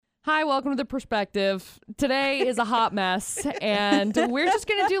Hi, welcome to The Perspective. Today is a hot mess, and we're just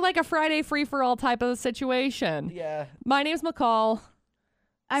going to do like a Friday free-for-all type of situation. Yeah. My name's McCall.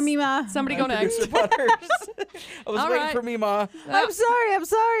 I'm Mima. Somebody go next. I was All waiting right. for Mima. I'm sorry.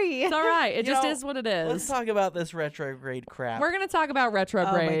 It's all right. It just know, is what it Let's is. talk about this retrograde crap. We're going to talk about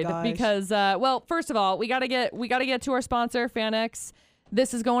retrograde gosh. because, well, first of all, we got to get to our sponsor, FanX.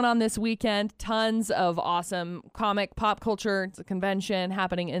 This is going on this weekend. Tons of awesome comic pop culture. It's a convention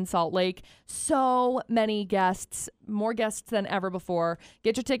happening in Salt Lake. So many guests, more guests than ever before.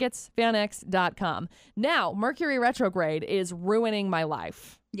 Get your tickets, fanx.com. Now, Mercury Retrograde is ruining my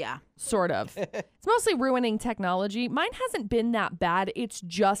life. Yeah. Sort of. It's mostly ruining technology. Mine hasn't been that bad. It's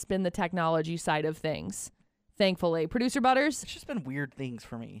just been the technology side of things, thankfully. Producer Butters? It's just been weird things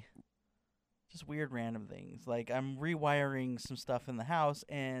for me. Just weird random things. Like I'm rewiring some stuff in the house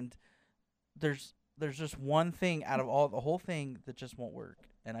and there's just one thing out of the whole thing that just won't work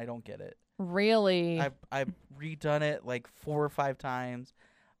and I don't get it. Really? I've redone it like 4 or 5 times.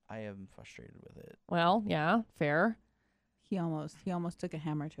 I am frustrated with it. Well, yeah, fair. He almost took a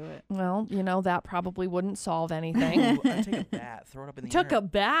hammer to it. Well, that probably wouldn't solve anything. Ooh, I'd take a bat, throw it up in the Took air. a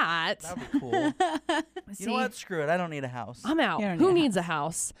bat. That would be cool. You know what? Screw it. I don't need a house. I'm out. You don't Who need a needs a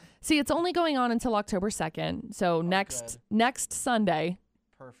house? See, it's only going on until October 2nd. So next Sunday,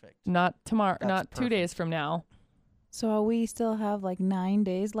 Perfect. not tomorrow, That's not 2 perfect. days from now. So we still have like 9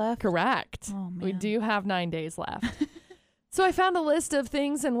 days left? Correct. Oh, man. We do have 9 days left. So I found a list of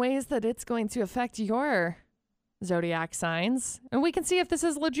things and ways that it's going to affect your zodiac signs. And we can see if this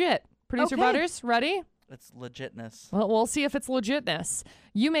is legit. Producer Okay. Butters, ready? It's legitness. Well, we'll see if it's legitness.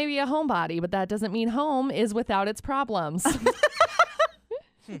 You may be a homebody, but that doesn't mean home is without its problems.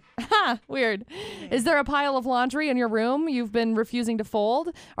 Ha, weird. Is there a pile of laundry in your room you've been refusing to fold?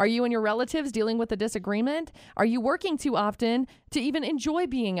 Are you and your relatives dealing with a disagreement? Are you working too often to even enjoy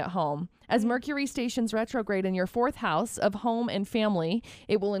being at home? As Mercury stations retrograde in your 4th house of home and family,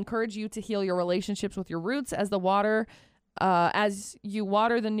 it will encourage you to heal your relationships with your roots as you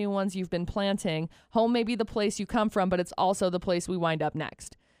water the new ones you've been planting. Home may be the place you come from, but it's also the place we wind up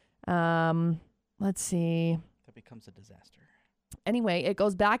next. Let's see. That becomes a disaster. Anyway, it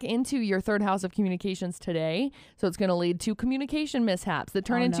goes back into your 3rd house of communications today. So it's going to lead to communication mishaps that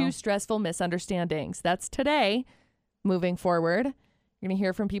turn into stressful misunderstandings. That's today. Moving forward, you're going to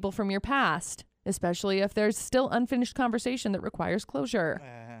hear from people from your past, especially if there's still unfinished conversation that requires closure.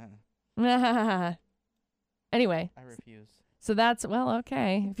 Anyway. I refuse. So that's, well,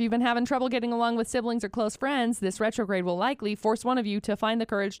 okay. If you've been having trouble getting along with siblings or close friends, this retrograde will likely force one of you to find the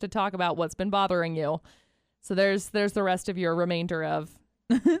courage to talk about what's been bothering you. So there's the rest of your remainder of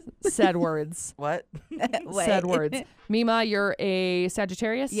said words. What? Said words. Mima, you're a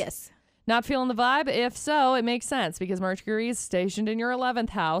Sagittarius? Yes. Not feeling the vibe? If so, it makes sense because Mercury is stationed in your 11th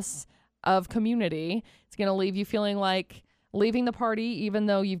house of community. It's going to leave you feeling like leaving the party even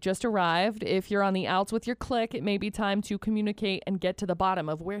though you've just arrived. If you're on the outs with your clique, it may be time to communicate and get to the bottom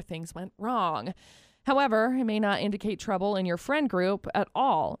of where things went wrong. However, it may not indicate trouble in your friend group at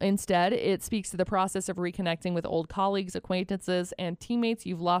all. Instead, it speaks to the process of reconnecting with old colleagues, acquaintances, and teammates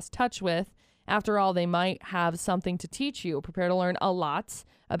you've lost touch with. After all, they might have something to teach you. Prepare to learn a lot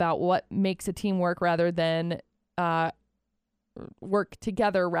about what makes a team work rather than work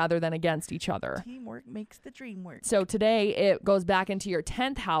together rather than against each other. Teamwork makes the dream work. So today it goes back into your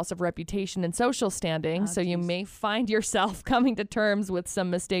 10th house of reputation and social standing. So you may find yourself coming to terms with some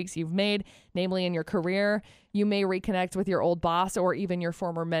mistakes you've made, namely in your career. You may reconnect with your old boss or even your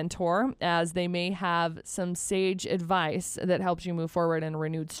former mentor, as they may have some sage advice that helps you move forward in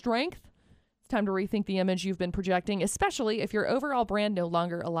renewed strength. It's time to rethink the image you've been projecting, especially if your overall brand no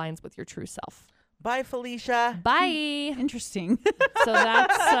longer aligns with your true self. Bye, Felicia. Bye. Interesting. So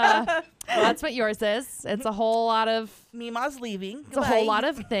that's what yours is. It's a whole lot of Mima's leaving. It's a whole lot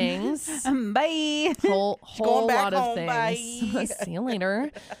of things. Bye. Whole going back lot of home. things. Bye. See you later.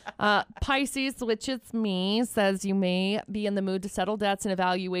 Pisces, which it's me, says you may be in the mood to settle debts and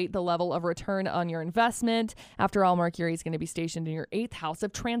evaluate the level of return on your investment. After all, Mercury is going to be stationed in your 8th house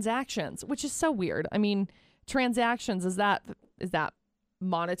of transactions, which is so weird. I mean, transactions, is that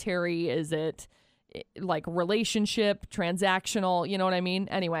monetary? Is it like relationship, transactional, you know what I mean?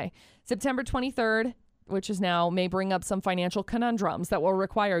 Anyway, September 23rd, which is now, may bring up some financial conundrums that will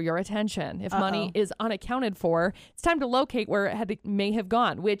require your attention. If money is unaccounted for, it's time to locate where it may have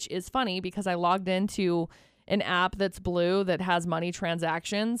gone, which is funny because I logged into an app that's blue that has money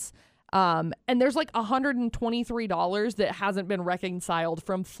transactions. And there's like $123 that hasn't been reconciled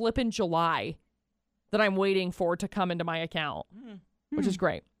from flippin' July that I'm waiting for to come into my account, which is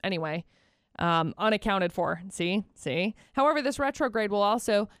great. Anyway, Unaccounted for. See? However, this retrograde will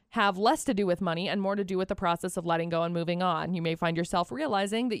also have less to do with money and more to do with the process of letting go and moving on. You may find yourself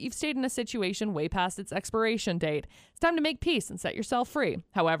realizing that you've stayed in a situation way past its expiration date. It's time to make peace and set yourself free.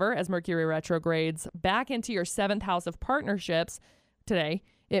 However, as Mercury retrogrades back into your 7th house of partnerships today,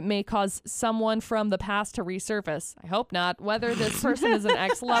 it may cause someone from the past to resurface. I hope not. Whether this person is an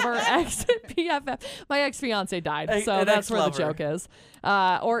ex-lover, ex-BFF. My ex-fiance died, so that's where the joke is.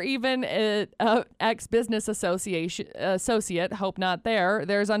 Or even an ex-business associate. Hope not there.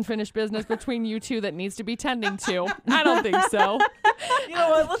 There's unfinished business between you two that needs to be tending to. I don't think so. You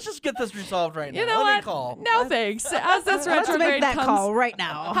know what? Let's just get this resolved right now. You know Let what? me call. No thanks. As this Let's retrograde make that comes, call right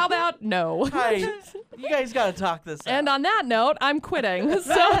now. how about no? Hi. You guys got to talk this out. And on that note, I'm quitting.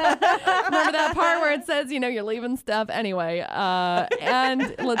 So remember that part where it says, you're leaving stuff anyway.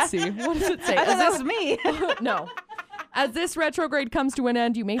 And let's see, what does it say? I thought that was me. No. As this retrograde comes to an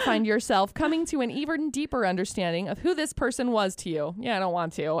end, you may find yourself coming to an even deeper understanding of who this person was to you. Yeah, I don't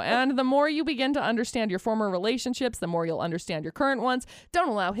want to. And the more you begin to understand your former relationships, the more you'll understand your current ones. Don't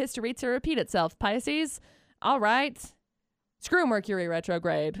allow history to repeat itself, Pisces. All right. Screw Mercury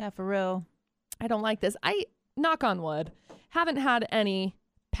retrograde. Yeah, for real. I don't like this. I, knock on wood, haven't had any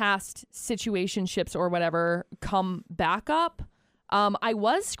past situationships or whatever come back up. I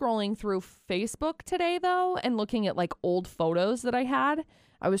was scrolling through Facebook today, though, and looking at like old photos that I had.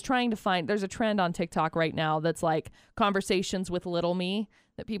 I was trying to find, there's a trend on TikTok right now that's like conversations with little me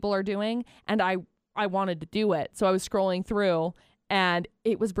that people are doing. And I wanted to do it. So I was scrolling through and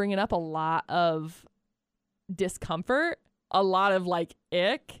it was bringing up a lot of discomfort, a lot of like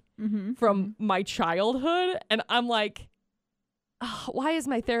ick from my childhood. And I'm like, oh, why is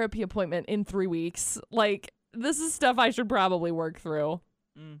my therapy appointment in 3 weeks? Like, this is stuff I should probably work through.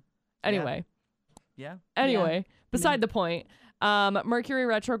 Anyway. Yeah. Anyway, beside the point, Mercury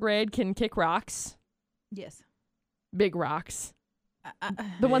retrograde can kick rocks. Yes. Big rocks.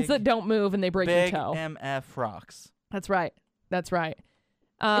 The ones that don't move and they break your Big toe. MF rocks. That's right.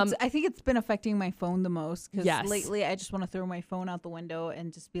 I think it's been affecting my phone the most because Yes. lately I just want to throw my phone out the window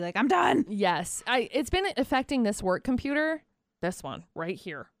and just be like, I'm done. Yes. It's been affecting this work computer. This one right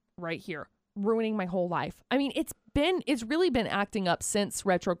here, ruining my whole life. I mean, it's really been acting up since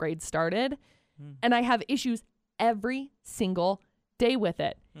retrograde started, and I have issues every single day with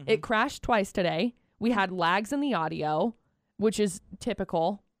it. It crashed twice today. We had lags in the audio, which is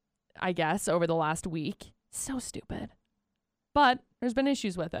typical, I guess, over the last week. So stupid. But there's been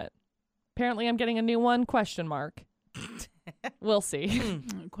issues with it. Apparently I'm getting a new one, ? We'll see.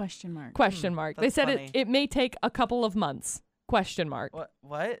 Question mark. Question mark. They That's said funny. it may take a couple of months. ?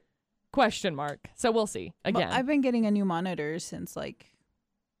 What? Question mark. So we'll see. Again. Well, I've been getting a new monitor since like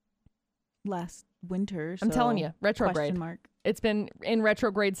last winter. I'm so telling you, retrograde. Question mark. It's been in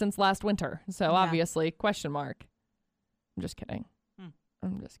retrograde since last winter. So Yeah. obviously, ? I'm just kidding.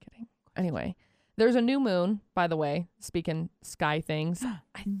 Anyway, there's a new moon, by the way, speaking sky things.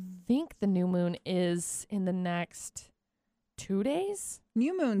 I think the new moon is in the next 2 days.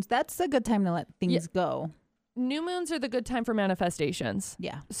 New moons. That's a good time to let things go. New moons are the good time for manifestations.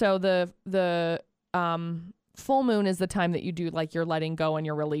 Yeah. So the full moon is the time that you do like you're letting go and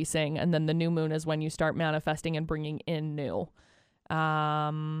you're releasing, and then the new moon is when you start manifesting and bringing in new.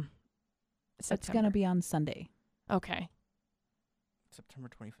 It's going to be on Sunday. Okay. September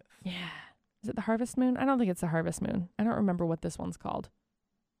 25th. Yeah. Is it the harvest moon? I don't think it's the harvest moon. I don't remember what this one's called.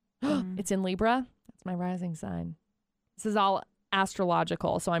 It's in Libra. That's my rising sign. This is all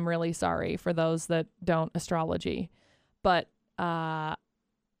astrological, so I'm really sorry for those that don't astrology. But I'm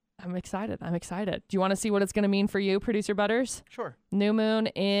excited. Do you want to see what it's going to mean for you, Producer Butters? Sure. New moon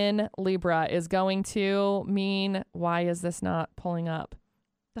in Libra is going to mean, why is this not pulling up?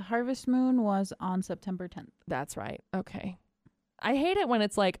 The harvest moon was on September 10th. That's right. Okay. I hate it when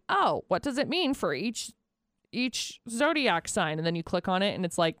it's like, oh, what does it mean for each zodiac sign? And then you click on it and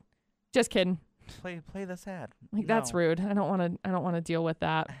it's like, just kidding. Play this ad. Like, that's rude. I don't want to deal with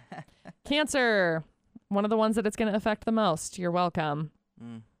that. Cancer, one of the ones that it's going to affect the most. You're welcome.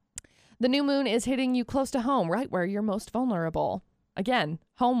 The new moon is hitting you close to home, right where you're most vulnerable. Again,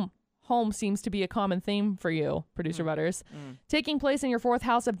 home seems to be a common theme for you, Producer Butters. Taking place in your 4th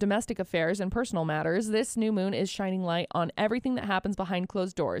house of domestic affairs and personal matters, this new moon is shining light on everything that happens behind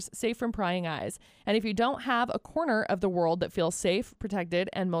closed doors, safe from prying eyes. And if you don't have a corner of the world that feels safe, protected,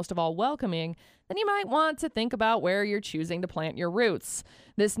 and most of all welcoming, then you might want to think about where you're choosing to plant your roots.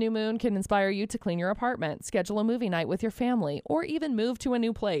 This new moon can inspire you to clean your apartment, schedule a movie night with your family, or even move to a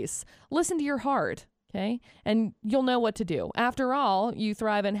new place. Listen to your heart. Okay. And you'll know what to do. After all, you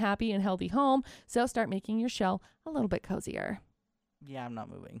thrive in a happy and healthy home. So start making your shell a little bit cozier. Yeah, I'm not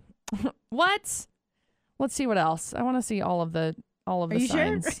moving. What? Let's see what else. I want to see all of the Are you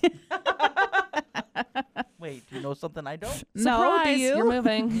signs. sure? Wait, do you know something I don't? No, do Surprise, you? You're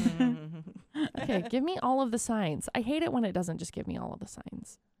moving. Okay, give me all of the signs. I hate it when it doesn't just give me all of the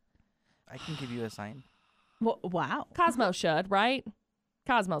signs. I can give you a sign. Wow. Cosmo should, right?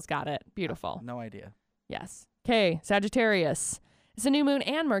 Cosmo's got it. Beautiful. No idea. Yes. Okay, Sagittarius. It's a new moon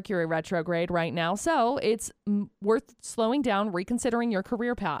and Mercury retrograde right now, so it's worth slowing down, reconsidering your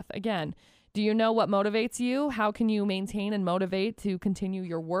career path. Again, do you know what motivates you? How can you maintain and motivate to continue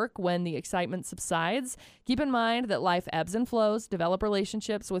your work when the excitement subsides? Keep in mind that life ebbs and flows. Develop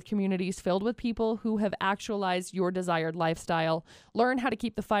relationships with communities filled with people who have actualized your desired lifestyle. Learn how to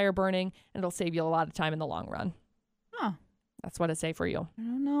keep the fire burning, and it'll save you a lot of time in the long run. Huh. That's what I say for you. I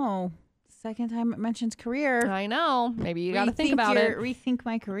don't know. Second time it mentions career. I know. Maybe you got to think about it. Rethink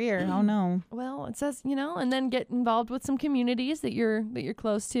my career. Oh no. Well, it says, and then get involved with some communities that you're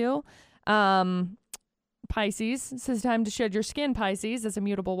close to. Pisces, it says time to shed your skin, Pisces. As a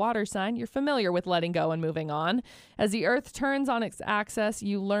mutable water sign, you're familiar with letting go and moving on. As the earth turns on its axis,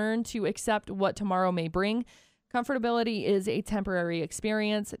 you learn to accept what tomorrow may bring. Comfortability is a temporary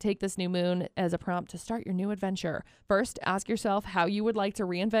experience. Take this new moon as a prompt to start your new adventure. First, ask yourself how you would like to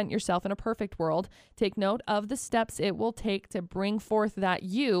reinvent yourself in a perfect world. Take note of the steps it will take to bring forth that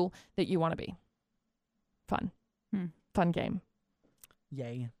you want to be. Fun. Fun game.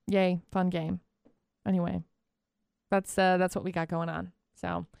 Yay, fun game. Anyway, that's what we got going on.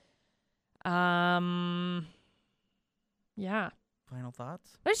 So, yeah. Final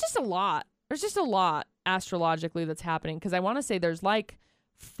thoughts? There's just a lot astrologically that's happening, because I want to say there's like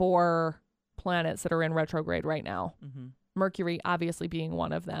 4 planets that are in retrograde right now. Mm-hmm. Mercury obviously being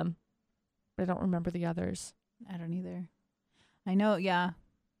one of them. But I don't remember the others. I don't either. I know, yeah.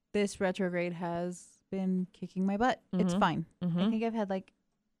 This retrograde has been kicking my butt. It's fine. Mm-hmm. I think I've had like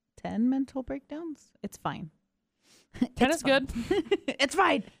 10 mental breakdowns. It's fine. 10 It's is good. It's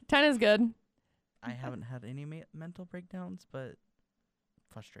fine. 10 is good. I haven't had any mental breakdowns, but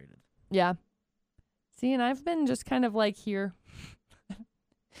frustrated. Yeah. See, and I've been just kind of like here.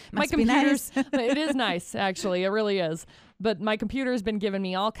 My Must be computer's nice. it is nice, actually. It really is. But my computer's been giving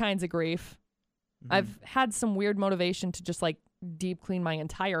me all kinds of grief. Mm-hmm. I've had some weird motivation to just like deep clean my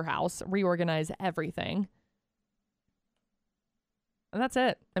entire house, reorganize everything. And that's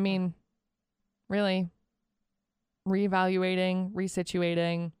it. I mean, really reevaluating,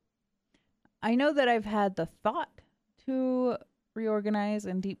 resituating. I know that I've had the thought to reorganize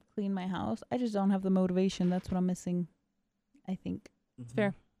and deep clean my house. I just don't have the motivation. That's what I'm missing, I think. It's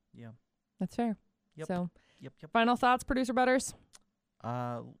fair. Yeah. That's fair. Yep. So, Yep. final thoughts, Producer Butters?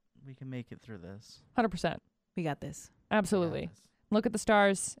 We can make it through this. 100%. We got this. Absolutely. Look at the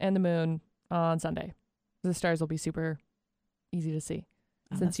stars and the moon on Sunday. The stars will be super easy to see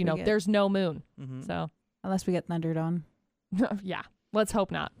since, there's no moon. Mm-hmm. So, Unless we get thundered on. yeah, let's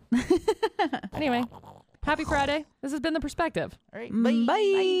hope not. Anyway, happy Friday. This has been The Perspective. All right.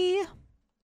 Bye.